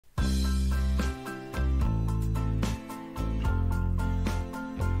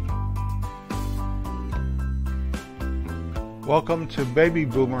Welcome to Baby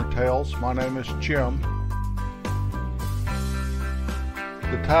Boomer Tales. My name is Jim.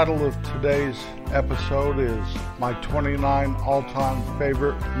 The title of today's episode is My 29 All-Time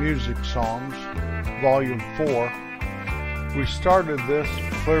Favorite Music Songs, Volume 4. We started this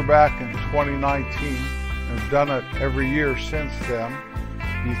clear back in 2019 and have done it every year since then.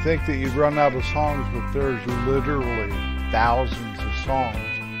 You think that you'd run out of songs, but there's literally thousands of songs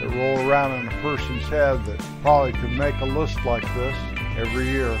that roll around in a person's head that probably could make a list like this every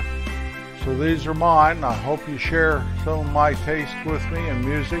year. So these are mine. I hope you share some of my taste with me in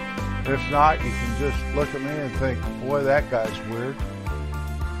music. If not, you can just look at me and think, boy, that guy's weird.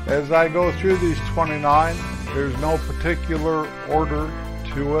 As I go through these 29, there's no particular order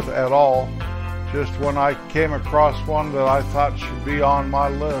to it at all. Just when I came across one that I thought should be on my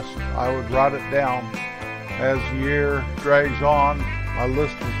list, I would write it down. As the year drags on, my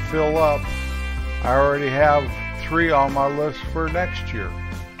list will fill up. I already have 3 on my list for next year.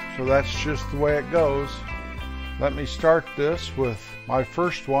 So that's just the way it goes. Let me start this with my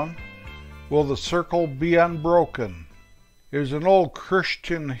first one. Will the Circle Be Unbroken? It was an old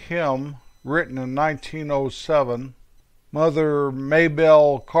Christian hymn written in 1907. Mother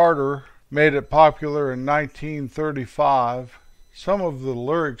Maybelle Carter made it popular in 1935. Some of the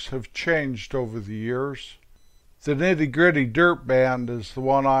lyrics have changed over the years. The Nitty Gritty Dirt Band is the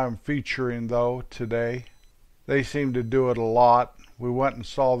one I'm featuring, though, today. They seem to do it a lot. We went and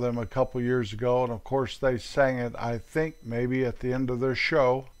saw them a couple years ago, and of course they sang it, I think, maybe at the end of their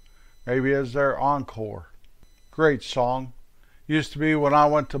show, maybe as their encore. Great song. Used to be when I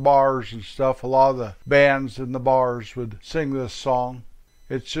went to bars and stuff, a lot of the bands in the bars would sing this song.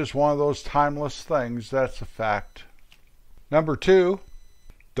 It's just one of those timeless things, that's a fact. Number 2,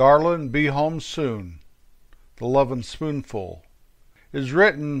 Darlin' Be Home Soon. The Lovin' Spoonful is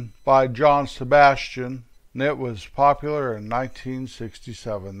written by John Sebastian, and it was popular in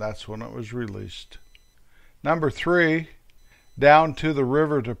 1967. That's when it was released. Number 3, Down to the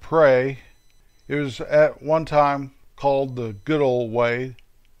River to Pray. It was at one time called The Good Old Way,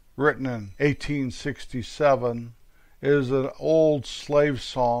 written in 1867. It is an old slave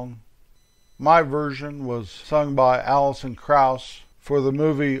song. My version was sung by Alison Krauss for the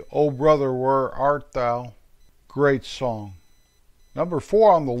movie Oh Brother, Where Art Thou? Great song. Number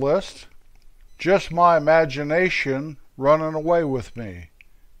 4 on the list, Just My Imagination, Running Away With Me.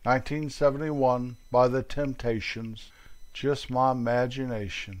 1971 by The Temptations. Just My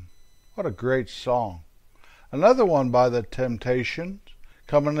Imagination. What a great song. Another one by The Temptations,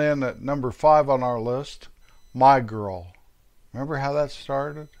 coming in at number 5 on our list, My Girl. Remember how that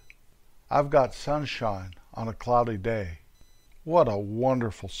started? I've got sunshine on a cloudy day. What a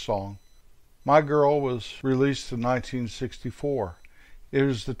wonderful song. My Girl was released in 1964. It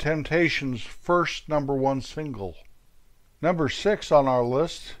was The Temptations' first number 1 single. Number 6 on our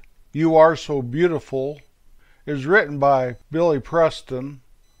list, You Are So Beautiful, is written by Billy Preston.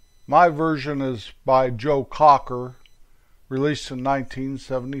 My version is by Joe Cocker, released in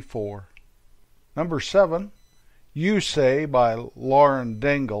 1974. Number 7, You Say by Lauren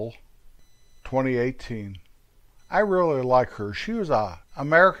Daigle, 2018. I really like her. She was an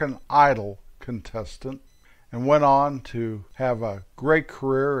American Idol contestant and went on to have a great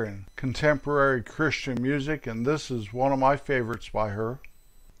career in contemporary Christian music, and this is one of my favorites by her.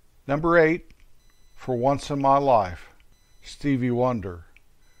 Number 8, For Once in My Life, Stevie Wonder.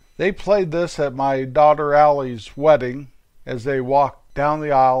 They played this at my daughter Allie's wedding as they walked down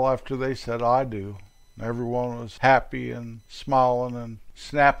the aisle after they said I do. Everyone was happy and smiling and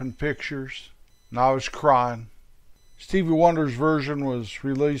snapping pictures, and I was crying. Stevie Wonder's version was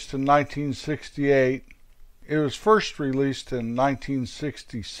released in 1968. It was first released in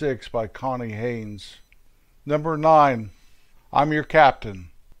 1966 by Connie Haynes. Number 9, I'm Your Captain,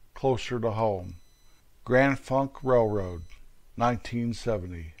 Closer to Home. Grand Funk Railroad,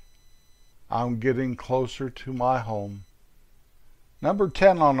 1970. I'm Getting Closer to My Home. Number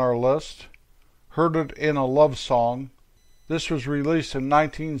 10 on our list, Heard It in a Love Song. This was released in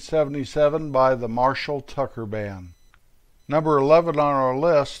 1977 by the Marshall Tucker Band. Number 11 on our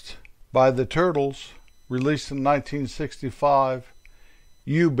list, by the Turtles, released in 1965,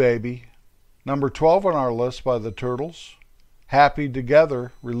 You Baby. Number 12 on our list by the Turtles, Happy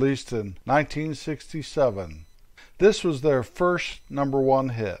Together, released in 1967. This was their first number 1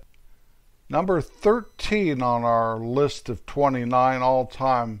 hit. Number 13 on our list of 29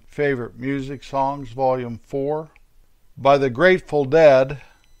 all-time favorite music songs, Volume 4, by the Grateful Dead,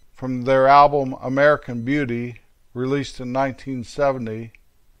 from their album American Beauty, released in 1970.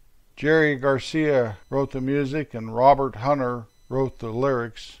 Jerry Garcia wrote the music and Robert Hunter wrote the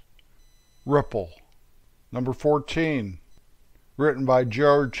lyrics. Ripple. Number 14, written by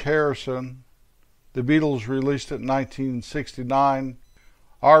George Harrison. The Beatles released it in 1969.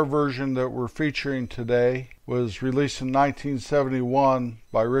 Our version that we're featuring today was released in 1971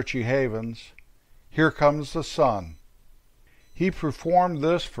 by Richie Havens. Here Comes the Sun. He performed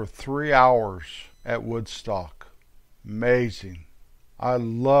this for 3 hours at Woodstock. Amazing. I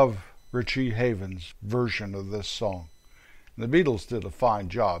love Richie Havens' version of this song. The Beatles did a fine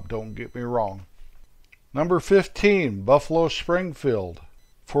job, don't get me wrong. Number 15, Buffalo Springfield,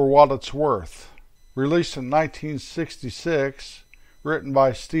 For What It's Worth. Released in 1966, written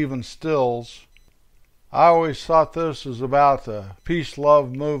by Stephen Stills. I always thought this was about the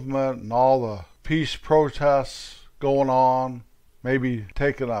peace-love movement and all the peace protests going on. Maybe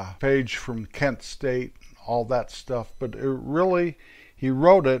taking a page from Kent State, all that stuff. But he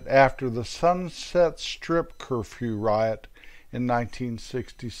wrote it after the Sunset Strip curfew riot in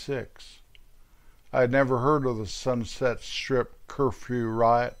 1966. I had never heard of the Sunset Strip curfew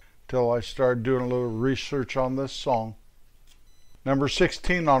riot till I started doing a little research on this song. Number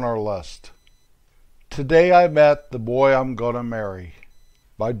 16 on our list. Today I Met the Boy I'm Gonna Marry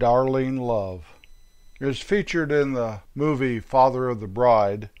by Darlene Love. It was featured in the movie Father of the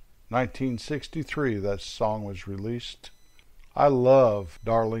Bride, 1963. That song was released. I love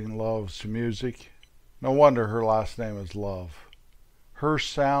Darlene Love's music. No wonder her last name is Love. Her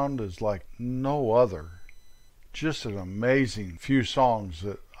sound is like no other. Just an amazing few songs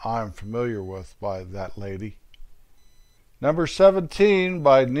that I'm familiar with by that lady. Number 17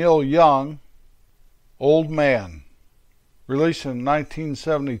 by Neil Young, Old Man. Released in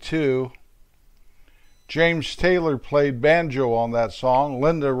 1972. James Taylor played banjo on that song.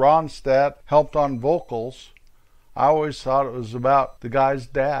 Linda Ronstadt helped on vocals. I always thought it was about the guy's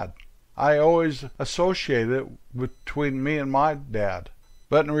dad. I always associated it between me and my dad.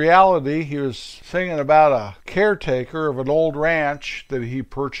 But in reality, he was singing about a caretaker of an old ranch that he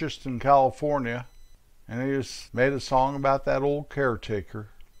purchased in California. And he just made a song about that old caretaker.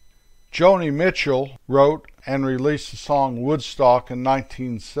 Joni Mitchell wrote and released the song Woodstock in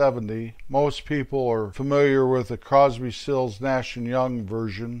 1970. Most people are familiar with the Crosby, Stills, Nash & Young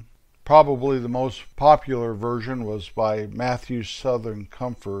version. Probably the most popular version was by Matthew Southern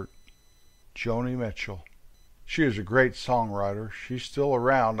Comfort. Joni Mitchell. She is a great songwriter. She's still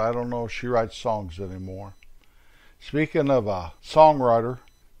around. I don't know if she writes songs anymore. Speaking of a songwriter,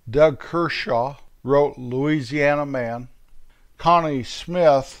 Doug Kershaw wrote Louisiana Man. Connie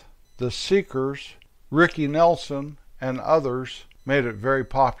Smith, The Seekers, Ricky Nelson, and others made it very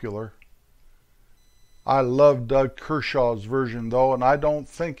popular. I love Doug Kershaw's version though, and I don't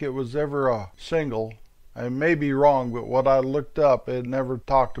think it was ever a single. I may be wrong, but what I looked up, it never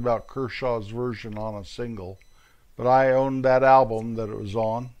talked about Kershaw's version on a single. But I owned that album that it was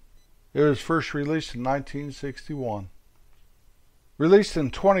on. It was first released in 1961. Released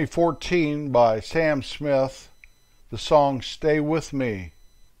in 2014 by Sam Smith, the song Stay With Me.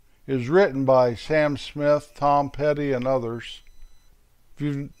 It was written by Sam Smith, Tom Petty, and others. If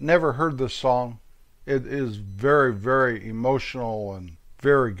you've never heard this song, it is very, very emotional and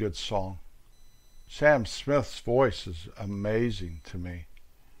very good song. Sam Smith's voice is amazing to me.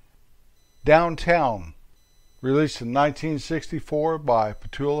 Downtown, released in 1964 by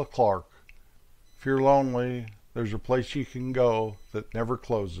Petula Clark. If you're lonely, there's a place you can go that never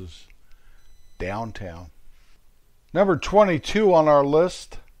closes. Downtown. Number 22 on our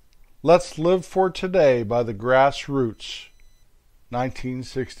list, Let's Live for Today by the Grassroots,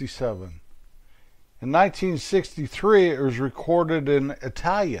 1967. In 1963, it was recorded in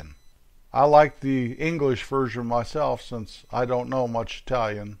Italian. I like the English version myself since I don't know much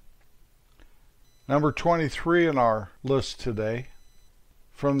Italian. Number 23 on our list today,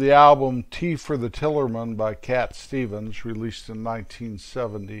 from the album Tea for the Tillerman by Cat Stevens, released in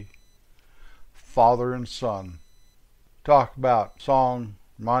 1970, Father and Son. Talk about song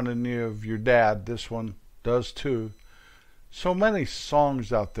reminding you of your dad. This one does too. So many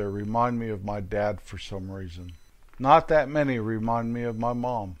songs out there remind me of my dad for some reason. Not that many remind me of my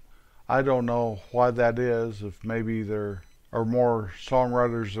mom. I don't know why that is, if maybe there are more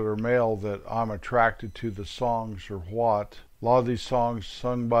songwriters that are male that I'm attracted to the songs or what. A lot of these songs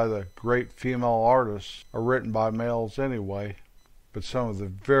sung by the great female artists are written by males anyway, but some of the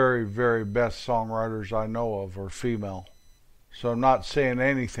very, very best songwriters I know of are female. So I'm not saying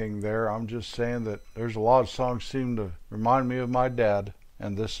anything there. I'm just saying that there's a lot of songs seem to remind me of my dad,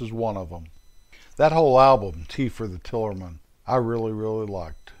 and this is one of them. That whole album, Tea for the Tillerman, I really, really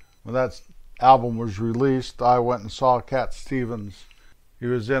liked. When that album was released, I went and saw Cat Stevens. He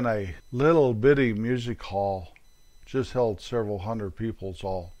was in a little bitty music hall, just held several hundred people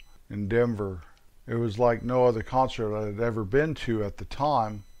all in Denver. It was like no other concert I had ever been to at the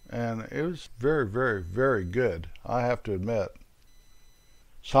time, and it was very, very, very good, I have to admit.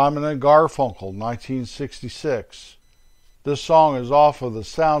 Simon and Garfunkel, 1966. This song is off of the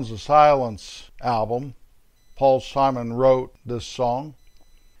Sounds of Silence album. Paul Simon wrote this song.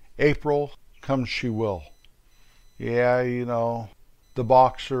 April Come She Will. Yeah, you know, The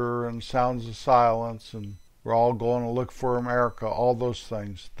Boxer and Sounds of Silence, and We're All Going to Look for America, all those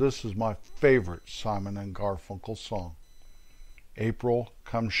things. This is my favorite Simon and Garfunkel song. April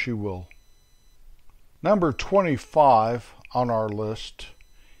Come She Will. Number 25 on our list,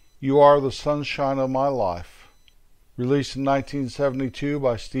 You Are the Sunshine of My Life. Released in 1972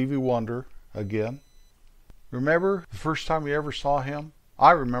 by Stevie Wonder, again. Remember the first time you ever saw him?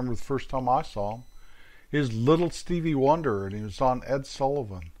 I remember the first time I saw him. He was little Stevie Wonder, and he was on Ed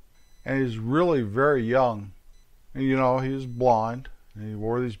Sullivan. And he was really very young. And you know, he was blind, and he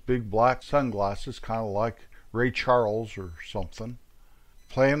wore these big black sunglasses, kind of like Ray Charles or something,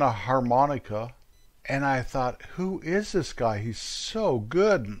 playing a harmonica. And I thought, who is this guy? He's so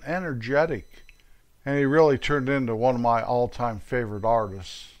good and energetic. And he really turned into one of my all-time favorite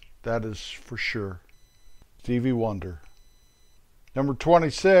artists. That is for sure. Stevie Wonder. Number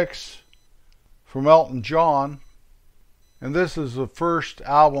 26, from Elton John. And this is the first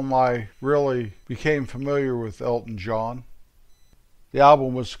album I really became familiar with Elton John. The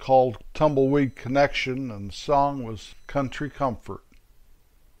album was called Tumbleweed Connection, and the song was Country Comfort.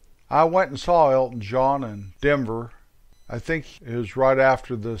 I went and saw Elton John in Denver. I think it was right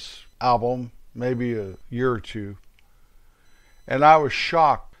after this album, maybe a year or two. And I was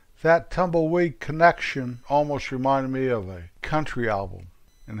shocked. That Tumbleweed Connection almost reminded me of a country album.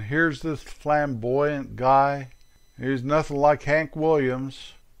 And here's this flamboyant guy. He's nothing like Hank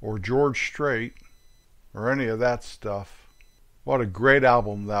Williams or George Strait or any of that stuff. What a great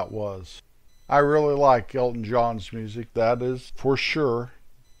album that was. I really like Elton John's music, that is for sure.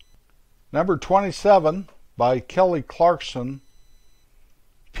 Number 27 by Kelly Clarkson,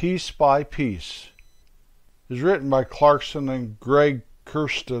 Piece by Piece. It was written by Clarkson and Greg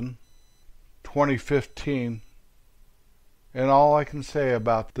Kurstin, 2015. And all I can say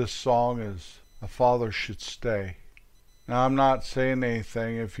about this song is a father should stay. Now, I'm not saying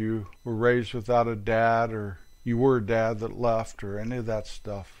anything if you were raised without a dad or you were a dad that left or any of that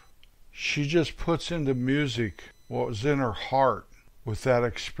stuff. She just puts into music what was in her heart with that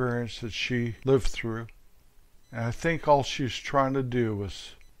experience that she lived through. And I think all she's trying to do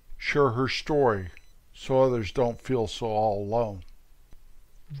was share her story so others don't feel so all alone.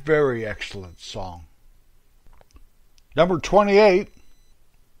 Very excellent song. Number 28,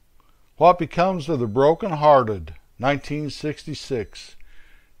 What Becomes of the Broken Hearted, 1966,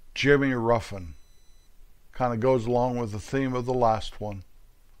 Jimmy Ruffin. Kind of goes along with the theme of the last one.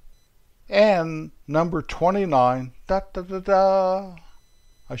 And number 29, da da da da.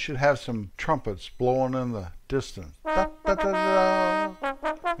 I should have some trumpets blowing in the distance. Da da da da.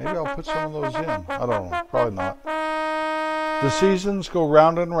 Maybe I'll put some of those in. I don't know. Probably not. The seasons go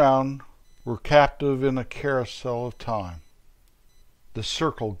round and round. We're captive in a carousel of time. The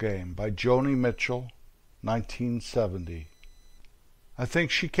Circle Game by Joni Mitchell, 1970. I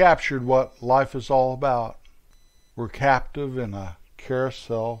think she captured what life is all about. We're captive in a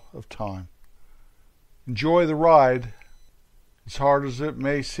carousel of time. Enjoy the ride, as hard as it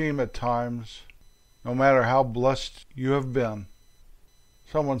may seem at times, no matter how blessed you have been.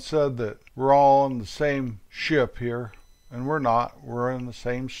 Someone said that we're all in the same ship here, and we're not. We're in the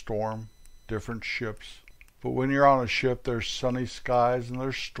same storm, different ships. But when you're on a ship, there's sunny skies and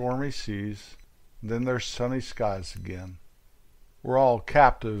there's stormy seas, and then there's sunny skies again. We're all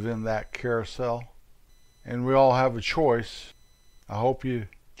captive in that carousel, and we all have a choice. I hope you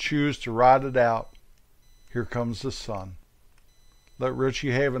choose to ride it out. Here Comes the Sun. Let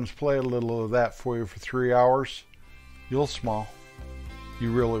Richie Havens play a little of that for you for 3 hours. You'll smile.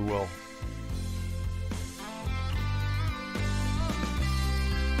 You really will.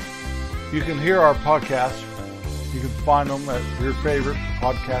 You can hear our podcasts. You can find them at your favorite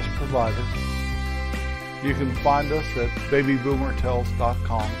podcast provider. You can find us at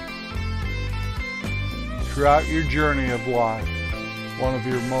babyboomertales.com. Throughout your journey of life, one of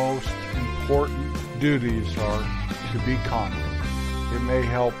your most important duties are to be kind. It may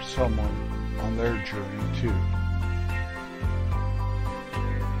help someone on their journey too.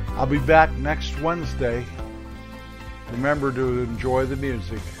 I'll be back next Wednesday. Remember to enjoy the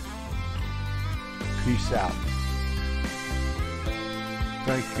music. Peace out.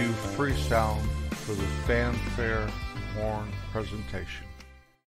 Thank you, Free Sound, for the Fanfare horn presentation.